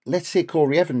 let's say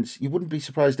Corey Evans, you wouldn't be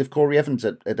surprised if Corey Evans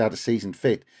had a season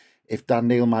fit, if Dan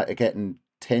Neil might have gotten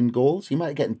 10 goals. He might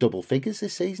have gotten double figures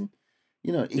this season.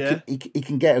 He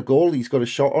can get a goal. He's got a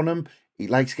shot on him. He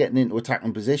likes getting into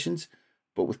attacking positions.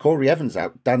 But with Corey Evans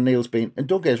out, Dan Neil's been, and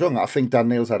don't get us wrong, I think Dan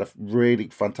Neil's had a really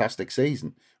fantastic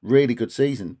season, really good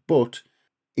season, but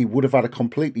he would have had a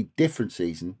completely different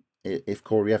season if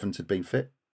Corey Evans had been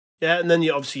fit. Yeah, and then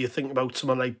you think about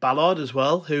someone like Ballard as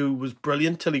well, who was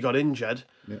brilliant till he got injured.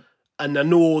 Yeah. And I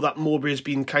know that Mowbray's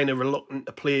been kind of reluctant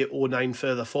to play 09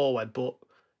 further forward, but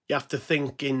you have to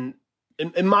think in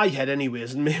my head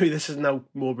anyways, and maybe this isn't how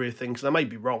Mowbray thinks, and I might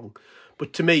be wrong,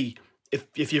 but to me,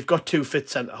 if you've got two fit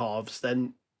centre-halves,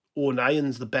 then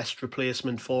 09's the best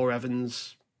replacement for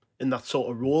Evans in that sort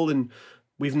of role, and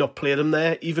we've not played him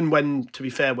there. Even when, to be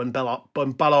fair, when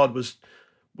Ballard was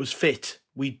fit,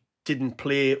 we didn't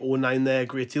play 09 there a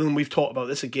great deal, and we've talked about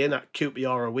this again at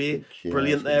QPR away,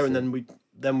 brilliant there, and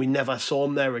then we never saw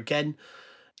him there again.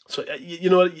 So,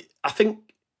 I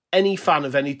think any fan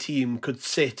of any team could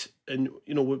sit and,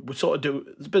 we sort of do,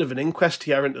 it's a bit of an inquest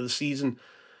here into the season.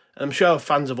 And I'm sure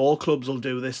fans of all clubs will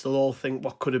do this. They'll all think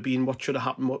what could have been, what should have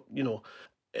happened,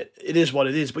 it is what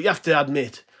it is. But you have to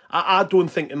admit, I don't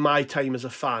think in my time as a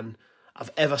fan,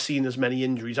 I've ever seen as many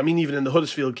injuries. I mean, even in the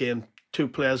Huddersfield game, 2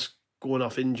 players going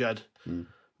off injured,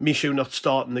 Mishu not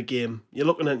starting the game. You're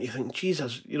looking at it and you think,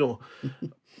 Jesus,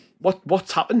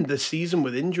 what's happened this season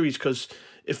with injuries? Because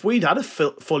if we'd had a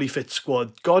fully fit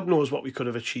squad, God knows what we could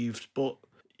have achieved.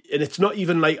 And it's not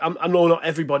even like, I know not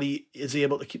everybody is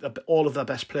able to keep all of their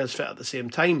best players fit at the same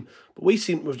time, but we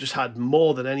seem to have just had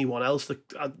more than anyone else.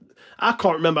 I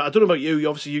can't remember, I don't know about you,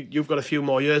 obviously you've got a few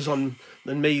more years on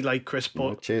than me, like Chris,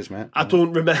 but cheers, mate. I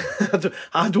don't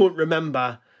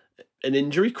remember an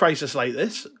injury crisis like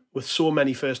this with so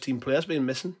many first team players being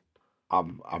missing.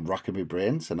 I'm racking my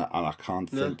brains and I can't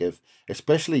think of,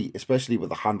 especially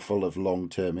with a handful of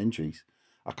long-term injuries,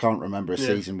 I can't remember a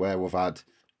season where we've had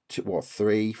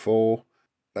 3, 4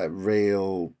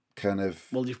 real kind of.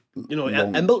 Well,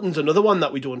 Embleton's another one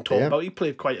that we don't talk about. He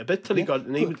played quite a bit till he got,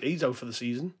 and he's out for the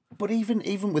season. But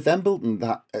even with Embleton,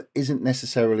 that isn't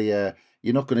necessarily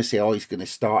you're not going to say, he's going to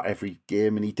start every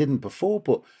game, and he didn't before,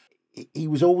 but he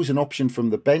was always an option from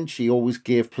the bench. He always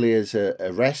gave players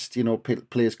a rest.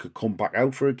 Players could come back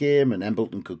out for a game, and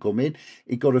Embleton could come in.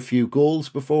 He got a few goals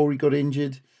before he got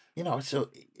injured. So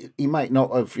he might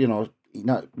not have, he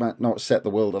might not set the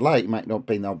world alight. He might not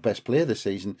be our best player this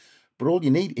season, but all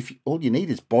you need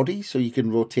is body, so you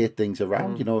can rotate things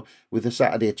around. With the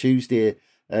Saturday, Tuesday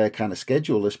kind of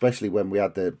schedule, especially when we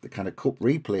had the kind of cup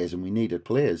replays and we needed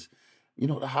players.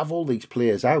 To have all these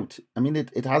players out. I mean,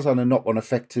 it has had a knock-on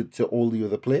effect to all the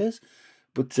other players,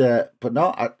 but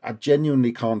no, I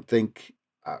genuinely can't think.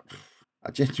 I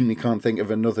genuinely can't think of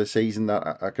another season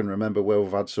that I can remember where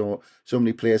we've had so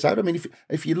many players out. I mean,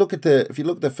 if you look at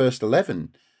the first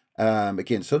 11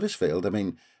 against Huddersfield, I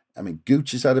mean,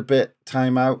 Gooch has had a bit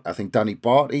time out. I think Danny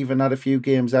Bart even had a few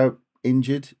games out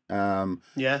injured. When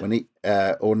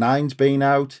 09's been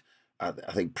out, I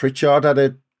think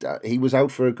Pritchard he was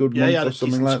out for a good month or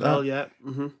something like that. Yeah.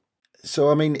 Mm-hmm. So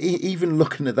I mean, even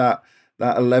looking at that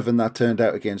 11 that turned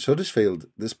out against Huddersfield,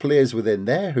 there's players within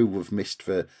there who we've missed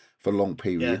for long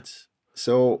periods. Yeah.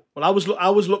 So I was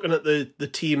looking at the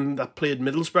team that played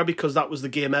Middlesbrough, because that was the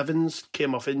game Evans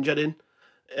came off injured in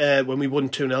when we won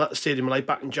 2-0 at the Stadium of Light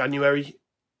back in January,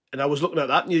 and I was looking at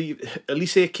that, and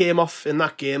Elise came off in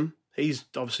that game. He's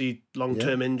obviously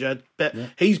long-term injured, but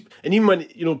even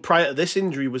when prior to this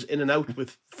injury was in and out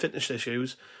with fitness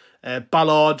issues.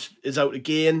 Ballard is out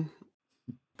again,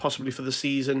 possibly for the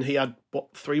season. He had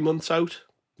 3 months out.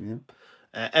 Yeah.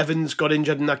 Evans got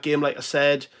injured in that game, like I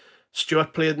said.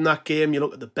 Stewart played in that game. You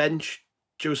look at the bench,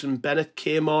 Joseph Bennett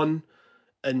came on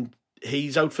and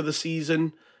he's out for the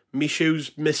season.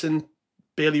 Mishu's missing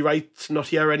Bailey Wright's not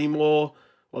here anymore.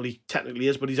 Well, he technically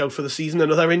is, but he's out for the season.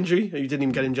 Another injury. He didn't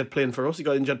even get injured playing for us. He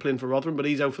got injured playing for Rotherham, but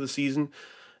he's out for the season.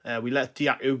 We let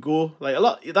Diaku go. Like a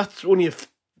lot. That's only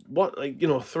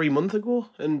 3 months ago,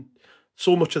 and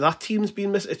so much of that team's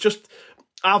been missed. It's just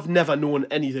I've never known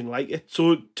anything like it.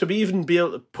 So to be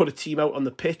able to put a team out on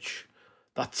the pitch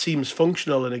that seems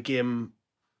functional in a game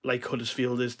like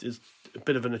Huddersfield is a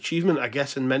bit of an achievement, I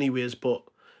guess, in many ways. But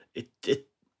it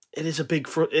is a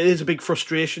big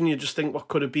frustration. You just think what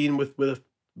could have been with a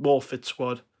more fit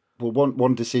squad. Well,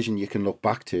 one decision you can look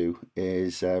back to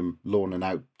is loaning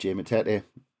out Jay Matete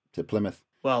to Plymouth.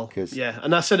 Well, yeah,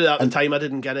 and I said it at the time. I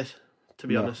didn't get it, to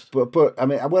be honest. But I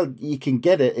mean, well, you can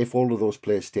get it if all of those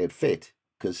players stayed fit.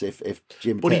 Because if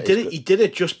Jim, but he did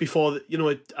it just before.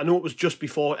 I know it was just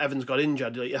before Evans got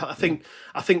injured. I think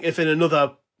if in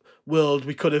another world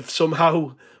we could have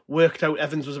somehow worked out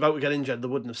Evans was about to get injured, they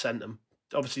wouldn't have sent him.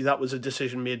 Obviously, that was a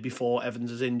decision made before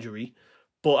Evans' injury.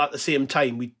 But at the same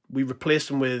time, we replaced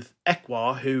him with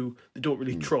Ekwa, who they don't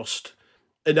really trust.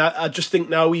 And I just think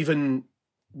now, even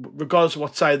regardless of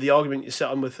what side of the argument you sit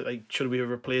on with, like, should we have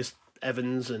replaced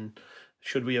Evans and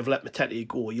should we have let Matete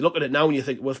go? You look at it now and you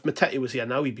think, well, if Matete was here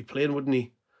now, he'd be playing, wouldn't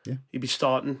he? Yeah. He'd be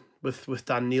starting with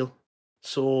Dan Neil.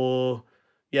 So,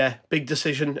 yeah, big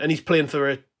decision. And he's playing for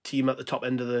a team at the top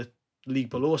end of the league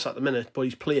below us at the minute, but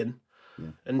he's playing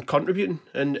and contributing.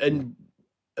 And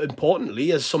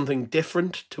importantly, as something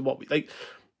different to what we like.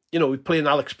 We're playing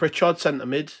Alex Pritchard centre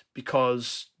mid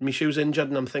because Mishu's injured,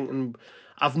 and I'm thinking,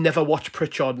 I've never watched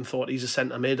Pritchard and thought he's a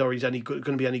centre mid or he's going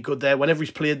to be any good there. Whenever he's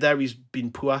played there, he's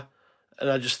been poor. And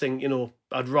I just think,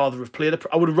 I would rather have played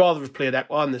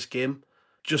Ekwa in this game,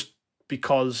 just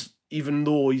because even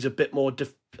though he's a bit more,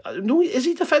 is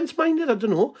he defence minded? I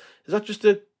don't know. Is that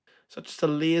just a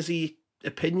lazy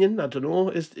opinion? I don't know.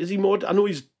 Is he more? I know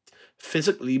he's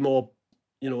physically more.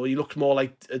 He looks more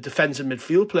like a defensive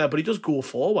midfield player, but he does go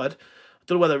forward. I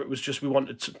don't know whether it was just we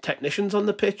wanted some technicians on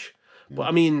the pitch, but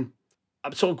I mean,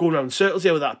 I'm sort of going around in circles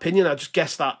here with that opinion. I just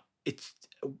guess that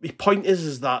the point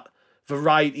is that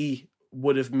variety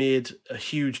would have made a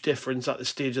huge difference at this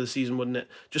stage of the season, wouldn't it?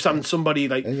 Just having somebody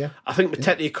like, I think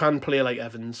Matete can play like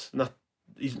Evans,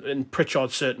 and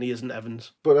Pritchard certainly isn't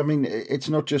Evans. But I mean, it's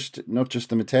not just the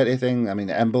Matete thing. I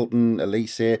mean, Embleton,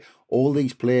 Elise, all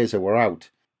these players that were out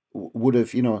would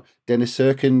have, Dennis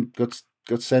Serkin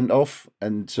got sent off,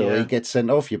 and so he gets sent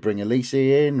off. You bring Elise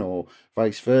in, or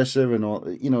vice versa, and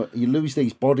all. You lose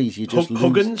these bodies. You just lose.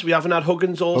 Huggins. We haven't had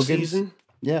Huggins all season.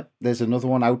 Yeah, there's another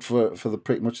one out for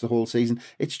pretty much the whole season.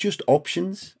 It's just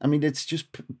options. I mean, it's just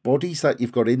bodies that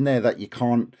you've got in there that you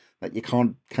can't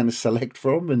kind of select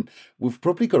from. And we've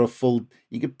probably got a full.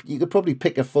 You could probably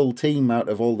pick a full team out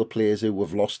of all the players who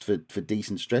we've lost for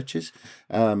decent stretches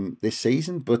this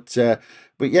season. But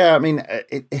yeah, I mean,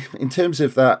 in terms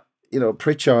of that,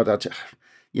 Pritchard.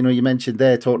 You mentioned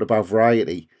there talking about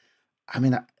variety. I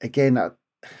mean, again,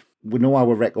 we know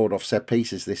our record of set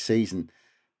pieces this season.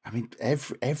 I mean,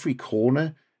 every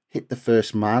corner hit the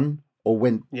first man or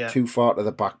went too far to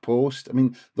the back post. I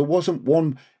mean, there wasn't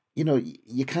one. You're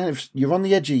on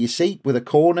the edge of your seat with a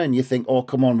corner, and you think, "Oh,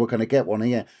 come on, we're going to get one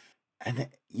here," and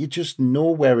you just know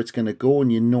where it's going to go,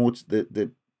 and you know that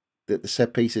the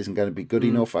set piece isn't going to be good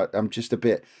enough.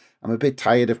 I'm a bit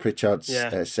tired of Pritchard's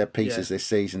set pieces this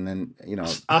season, and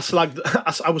I was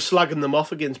slagging them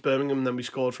off against Birmingham, and then we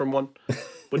scored from one.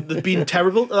 But they've been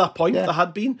terrible to that point. They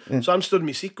had been. So I'm stood in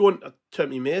my seat going, I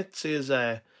turned to my mate, says,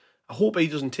 I hope he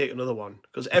doesn't take another one,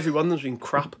 because every one of them's been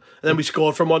crap. And then we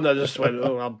scored from one, and I just went,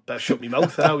 oh, I'll better shut my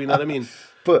mouth now, you know what I mean?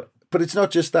 But it's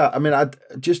not just that. I mean,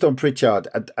 just on Pritchard,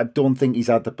 I don't think he's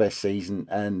had the best season.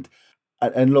 And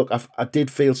look, I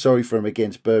did feel sorry for him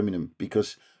against Birmingham,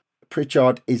 because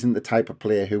Pritchard isn't the type of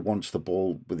player who wants the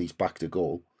ball with his back to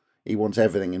goal. He wants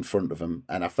everything in front of him,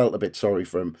 and I felt a bit sorry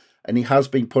for him. And he has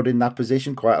been put in that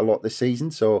position quite a lot this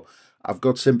season, so I've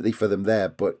got sympathy for them there,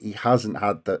 but he hasn't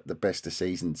had the best of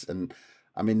seasons. And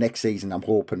I mean, next season, I'm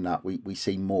hoping that we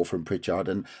see more from Pritchard,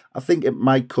 and I think it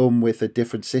might come with a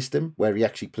different system where he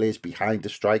actually plays behind the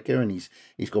striker, and he's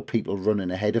got people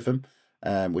running ahead of him,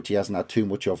 which he hasn't had too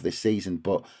much of this season.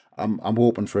 But I'm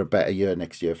hoping for a better year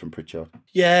next year from Pritchard.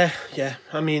 Yeah.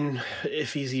 I mean,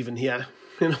 if he's even here,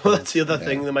 that's the other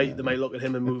thing. They might look at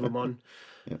him and move him on.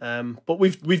 Yeah. But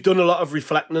we've done a lot of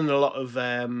reflecting and a lot of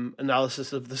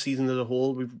analysis of the season as a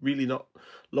whole. We've really not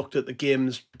looked at the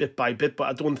games bit by bit, but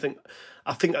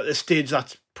I think at this stage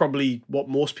that's probably what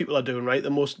most people are doing, right?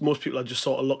 Most people are just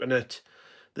sort of looking at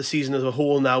the season as a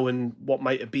whole now and what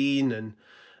might have been.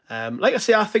 And like I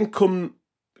say, I think come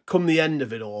come the end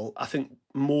of it all, I think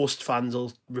most fans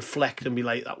will reflect and be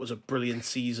like, that was a brilliant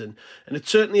season. And it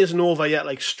certainly isn't over yet.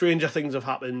 Like, stranger things have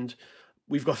happened.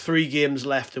 We've got 3 games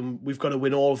left and we've got to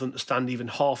win all of them to stand even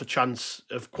half a chance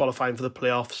of qualifying for the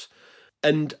playoffs.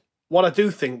 And what I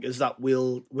do think is that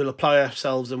we'll apply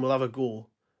ourselves and we'll have a go.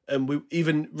 And we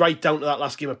even right down to that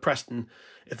last game at Preston,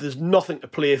 if there's nothing to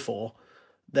play for,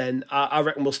 then I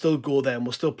reckon we'll still go there and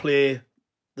we'll still play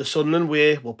the Sunderland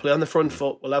way. We'll play on the front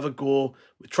foot. We'll have a go.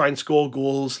 We'll try and score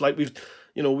goals like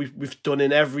we've done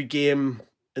in every game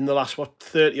in the last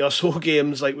 30 or so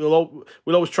games. Like we'll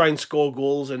always try and score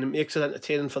goals, and it makes it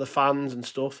entertaining for the fans and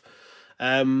stuff.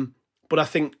 But I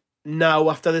think now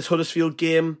after this Huddersfield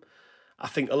game, I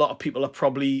think a lot of people are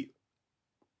probably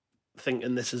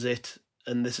thinking this is it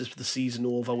and this is the season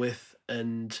over with,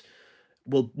 and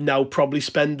we'll now probably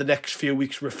spend the next few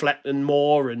weeks reflecting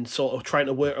more and sort of trying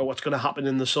to work out what's going to happen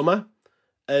in the summer.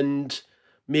 And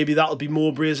maybe that'll be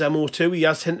Mowbray's MO too. He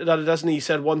has hinted at it, hasn't he? He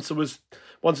said once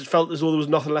it felt as though there was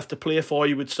nothing left to play for,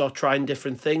 you would start trying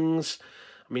different things.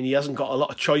 I mean, he hasn't got a lot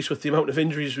of choice with the amount of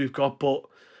injuries we've got, but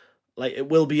like it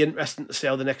will be interesting to see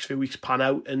how the next few weeks pan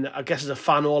out. And I guess as a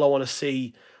fan, all I want to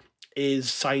see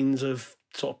is signs of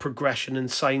sort of progression and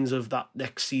signs of that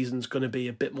next season's going to be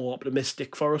a bit more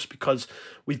optimistic for us, because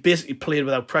we've basically played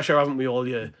without pressure, haven't we, all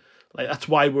year? Like that's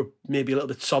why we're maybe a little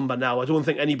bit somber now. I don't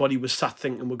think anybody was sat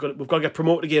thinking we've got to get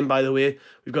promoted again, by the way.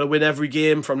 We've got to win every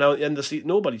game from now at the end of the season.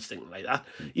 Nobody's thinking like that.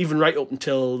 Even right up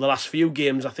until the last few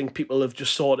games, I think people have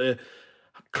just sort of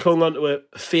clung onto a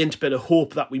faint bit of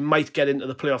hope that we might get into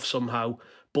the playoffs somehow.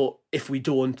 But if we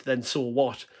don't, then so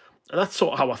what? And that's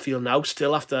sort of how I feel now,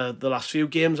 still after the last few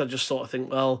games. I just sort of think,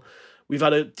 well, we've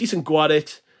had a decent go at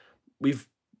it.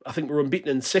 I think we're unbeaten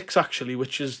in 6, actually,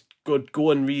 which is good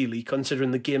going, really,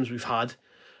 considering the games we've had.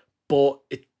 But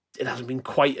it hasn't been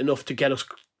quite enough to get us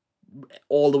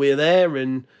all the way there.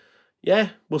 And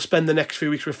yeah, we'll spend the next few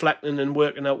weeks reflecting and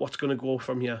working out what's going to go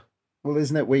from here. Well,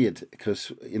 isn't it weird?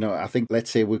 Because, I think, let's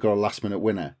say we got a last-minute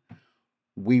winner.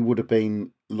 We would have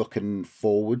been looking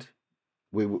forward.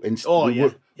 We wouldn't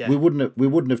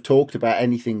have talked about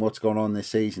anything what's gone on this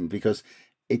season, because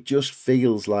it just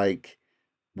feels like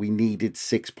we needed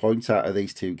 6 points out of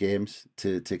these 2 games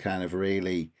to kind of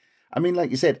really. I mean,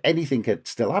 like you said, anything could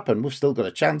still happen. We've still got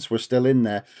a chance. We're still in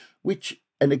there.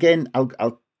 And again,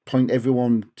 I'll point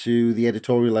everyone to the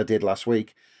editorial I did last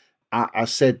week. I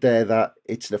said there that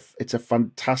it's a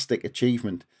fantastic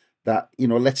achievement that,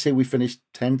 let's say we finished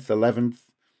 10th, 11th,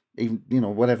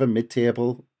 even whatever,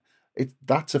 mid-table.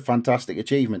 That's a fantastic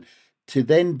achievement. To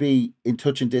then be in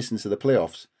touch and distance of the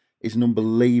playoffs is an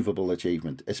unbelievable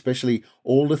achievement, especially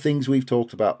all the things we've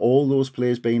talked about, all those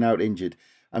players being out injured.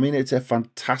 I mean, it's a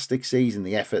fantastic season,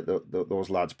 the effort that those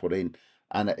lads put in,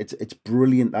 and it's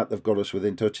brilliant that they've got us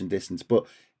within touch and distance. But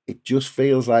it just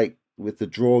feels like with the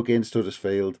draw against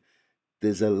Huddersfield,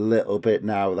 there's a little bit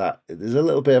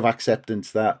of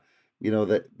acceptance that,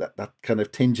 that kind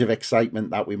of tinge of excitement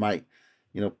that we might,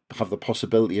 have the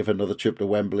possibility of another trip to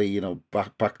Wembley,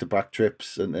 back-to-back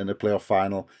trips and a playoff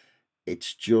final.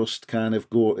 It's just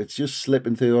it's just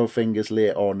slipping through our fingers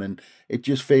later on. And it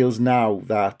just feels now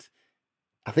that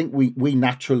I think we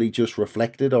naturally just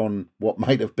reflected on what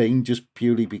might have been just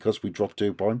purely because we dropped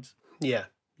 2 points. Yeah.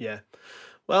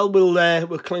 Well,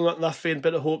 we'll cling on to that faint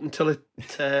bit of hope until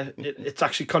it's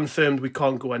actually confirmed we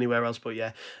can't go anywhere else. But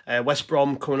yeah, West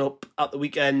Brom coming up at the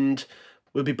weekend.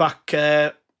 We'll be back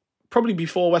probably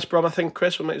before West Brom, I think,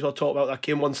 Chris. We might as well talk about that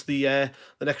game once the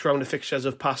next round of fixtures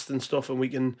have passed and stuff, and we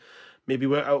can maybe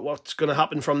work out what's going to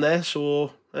happen from there.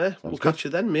 So we'll catch you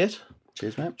then, mate.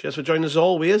 Cheers, mate. Cheers for joining us as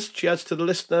always. Cheers to the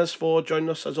listeners for joining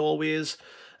us as always.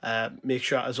 Make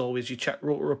sure, as always, you check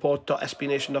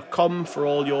rotoreport.sbnation.com for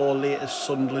all your latest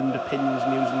Sunderland opinions,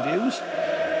 news and views.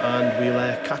 And we'll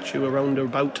catch you around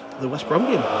about the West Brom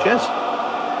game. Cheers.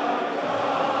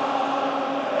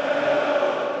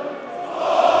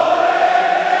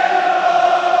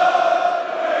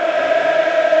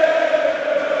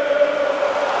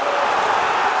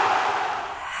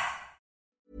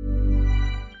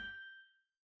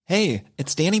 Hey,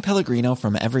 it's Danny Pellegrino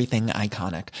from Everything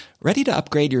Iconic. Ready to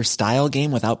upgrade your style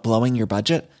game without blowing your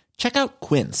budget? Check out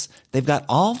Quince. They've got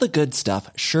all the good stuff,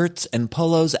 shirts and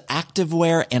polos,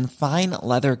 activewear, and fine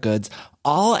leather goods,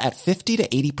 all at 50 to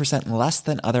 80% less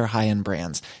than other high-end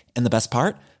brands. And the best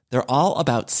part? They're all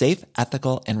about safe,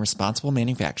 ethical, and responsible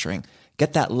manufacturing.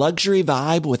 Get that luxury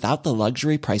vibe without the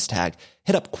luxury price tag.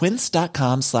 Hit up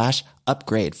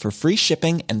quince.com/upgrade for free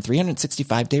shipping and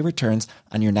 365-day returns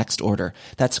on your next order.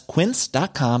 That's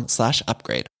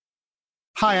quince.com/upgrade.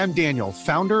 Hi, I'm Daniel,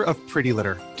 founder of Pretty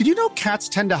Litter. Did you know cats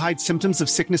tend to hide symptoms of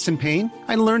sickness and pain?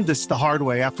 I learned this the hard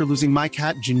way after losing my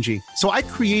cat, Gingy. So I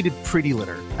created Pretty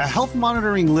Litter, a health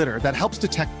monitoring litter that helps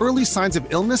detect early signs of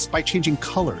illness by changing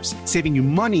colors, saving you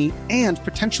money and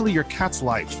potentially your cat's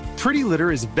life. Pretty Litter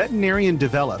is veterinarian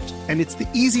developed, and it's the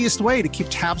easiest way to keep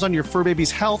tabs on your fur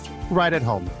baby's health right at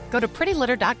home. Go to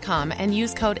prettylitter.com and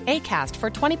use code ACAST for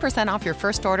 20% off your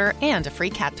first order and a free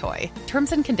cat toy.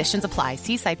 Terms and conditions apply.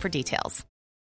 See site for details.